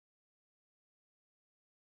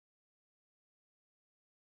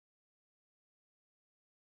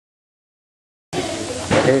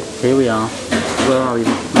Here we are. Where are we,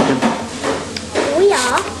 Megan? We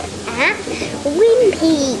are at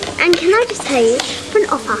Wimpy. And can I just tell you, for an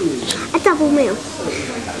offer, a double meal.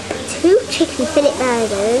 2 chicken fillet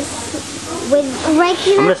burgers with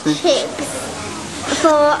regular chips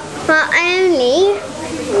for only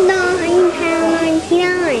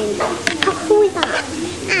 £9.99. How cool is that?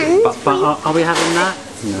 And but are we having that?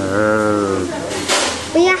 No.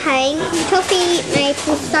 We are having toffee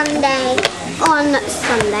maple sundae on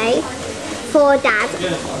Sunday for Dad.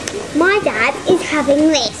 My dad is having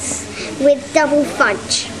this with double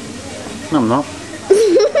fudge. No, I'm not.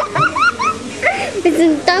 With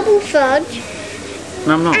some double fudge.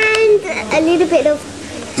 No, I'm not. And a little bit of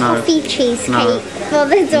toffee cheesecake for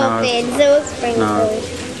the toppings. Or sprinkles. No.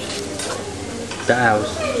 Is that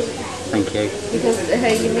ours? Thank you. Because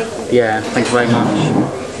you make it. Yeah, thank you very much.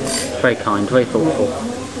 Very kind, very thoughtful.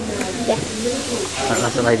 Yeah.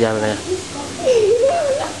 That's the lady over there.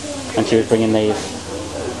 And she was bringing these.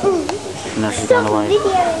 And now she's gone away.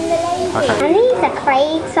 Okay. And these are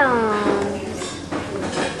Craig's arms.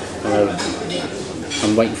 Hello.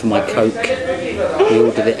 I'm waiting for my Coke. We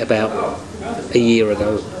ordered it about a year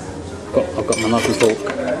ago. I've got my knife and fork.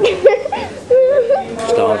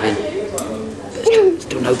 Starving.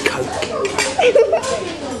 Still no Coke.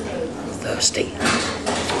 Thirsty.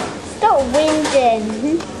 Stop whinging.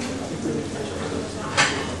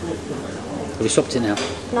 Have you stopped it now?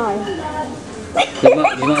 No. You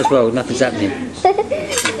might as well, nothing's happening.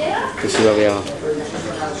 This is where we are.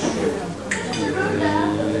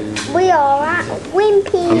 We are at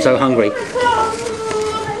Wimpy. I'm so hungry.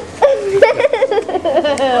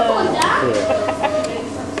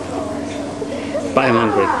 But I'm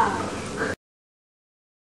hungry.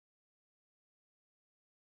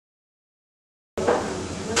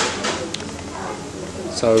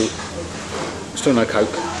 So, still no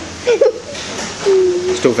Coke.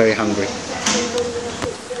 Still very hungry.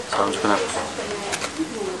 So I'm just gonna.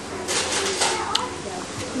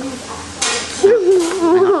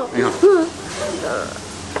 Hang on.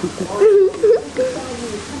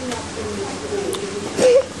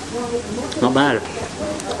 Not bad.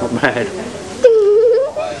 Not bad.